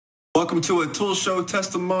Welcome to a Tool Show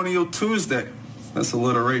Testimonial Tuesday. That's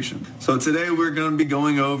alliteration. So today we're going to be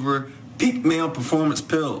going over peak male performance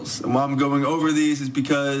pills. And why I'm going over these is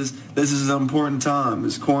because this is an important time.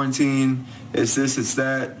 It's quarantine, it's this, it's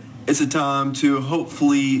that. It's a time to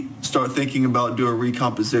hopefully start thinking about doing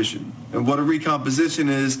recomposition. And what a recomposition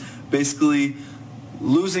is, basically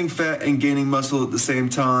losing fat and gaining muscle at the same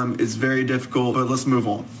time is very difficult, but let's move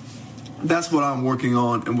on. That's what I'm working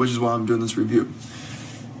on, and which is why I'm doing this review.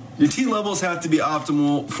 Your T levels have to be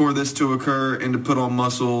optimal for this to occur and to put on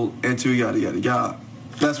muscle and to yada yada yada.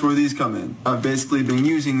 That's where these come in. I've basically been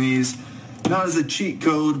using these not as a cheat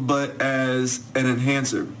code, but as an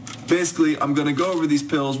enhancer. Basically, I'm going to go over these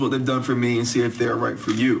pills, what they've done for me, and see if they're right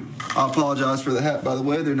for you. I apologize for the hat, by the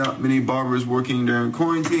way. There are not many barbers working during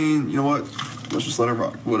quarantine. You know what? Let's just let it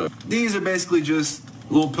rock. Whatever. These are basically just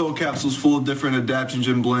little pill capsules full of different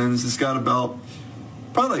adaptogen blends. It's got about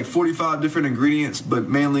probably like 45 different ingredients, but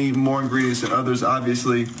mainly more ingredients than others,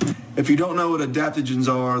 obviously. If you don't know what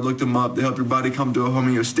adaptogens are, look them up. They help your body come to a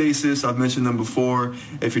homeostasis. I've mentioned them before.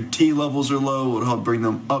 If your T levels are low, it'll help bring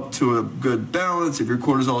them up to a good balance. If your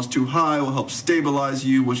cortisol is too high, it will help stabilize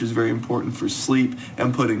you, which is very important for sleep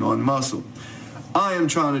and putting on muscle. I am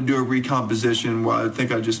trying to do a recomposition where I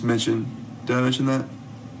think I just mentioned. Did I mention that?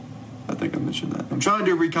 I think I mentioned that. I'm trying to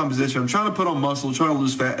do a recomposition. I'm trying to put on muscle, trying to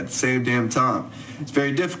lose fat at the same damn time. It's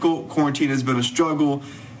very difficult. Quarantine has been a struggle.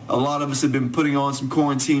 A lot of us have been putting on some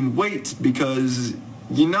quarantine weight because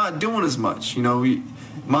you're not doing as much. You know,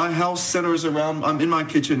 my house centers around, I'm in my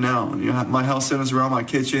kitchen now. And, my house centers around my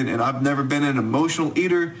kitchen, and I've never been an emotional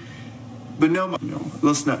eater. But no,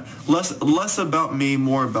 less about me,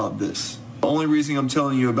 more about this. The only reason I'm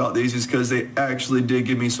telling you about these is because they actually did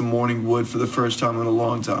give me some morning wood for the first time in a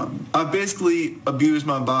long time. I've basically abused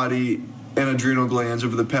my body and adrenal glands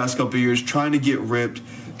over the past couple of years trying to get ripped,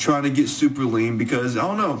 trying to get super lean because, I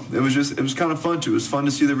don't know, it was kind of fun to. It was fun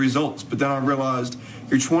to see the results. But then I realized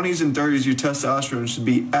your 20s and 30s, your testosterone should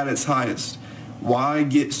be at its highest. Why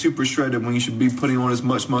get super shredded when you should be putting on as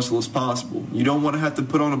much muscle as possible? You don't want to have to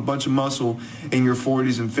put on a bunch of muscle in your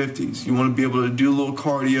 40s and 50s. You want to be able to do a little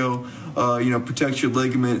cardio, protect your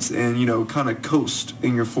ligaments and, kind of coast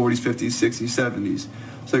in your 40s, 50s, 60s, 70s.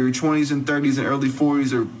 So your 20s and 30s and early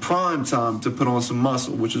 40s are prime time to put on some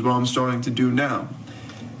muscle, which is what I'm starting to do now.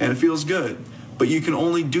 And it feels good. But you can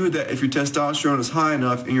only do that if your testosterone is high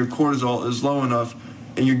enough and your cortisol is low enough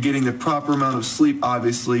and you're getting the proper amount of sleep,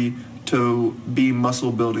 obviously, to be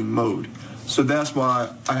muscle building mode. So that's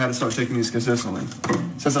why I had to start taking these consistently.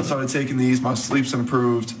 Since I started taking these, my sleep's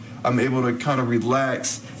improved. I'm able to kind of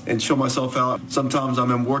relax and chill myself out. Sometimes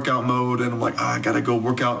I'm in workout mode and I'm like, I gotta go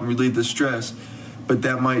work out and relieve the stress. But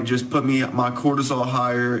that might just put my cortisol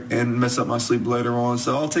higher and mess up my sleep later on.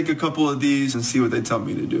 So I'll take a couple of these and see what they tell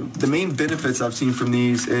me to do. The main benefits I've seen from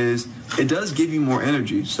these is it does give you more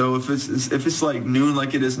energy. So if it's like noon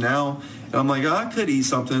like it is now, and I'm like, I could eat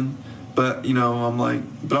something, but I'm like,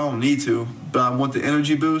 but I don't need to. But I want the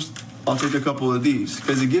energy boost, I'll take a couple of these.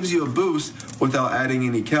 Because it gives you a boost without adding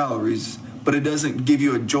any calories. But it doesn't give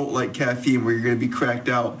you a jolt like caffeine where you're going to be cracked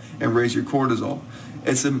out and raise your cortisol.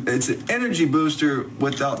 It's an energy booster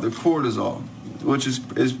without the cortisol, which is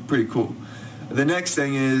pretty cool. The next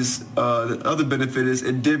thing is, the other benefit is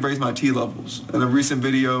it did raise my T levels. In a recent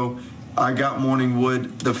video, I got morning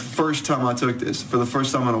wood the first time I took this, for the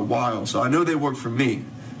first time in a while. So I know they work for me.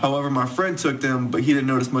 However, my friend took them, but he didn't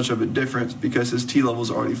notice much of a difference because his T levels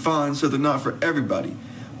are already fine, so they're not for everybody.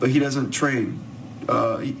 But he doesn't train.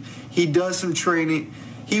 He does some training.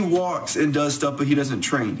 He walks and does stuff, but he doesn't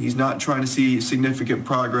train. He's not trying to see significant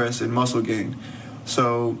progress in muscle gain.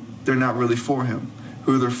 So they're not really for him.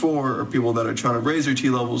 Who they're for are people that are trying to raise their T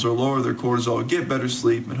levels or lower their cortisol, get better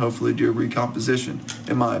sleep, and hopefully do a recomposition,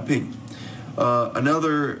 in my opinion.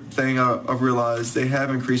 Another thing I've realized, they have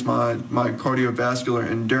increased my cardiovascular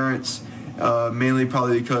endurance, mainly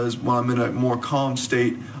probably because when I'm in a more calm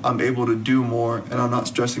state, I'm able to do more and I'm not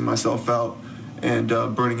stressing myself out and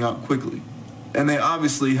burning out quickly. And they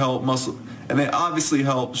obviously help muscle, and they obviously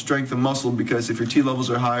help strengthen muscle because if your T levels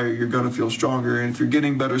are higher, you're going to feel stronger, and if you're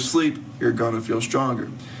getting better sleep, you're going to feel stronger.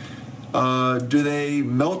 Do they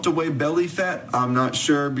melt away belly fat? I'm not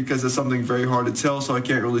sure because it's something very hard to tell, so I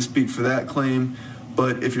can't really speak for that claim.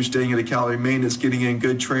 But if you're staying at a calorie maintenance, getting in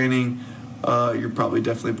good training, you're probably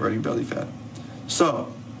definitely burning belly fat.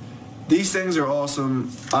 So these things are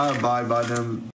awesome. I abide by them.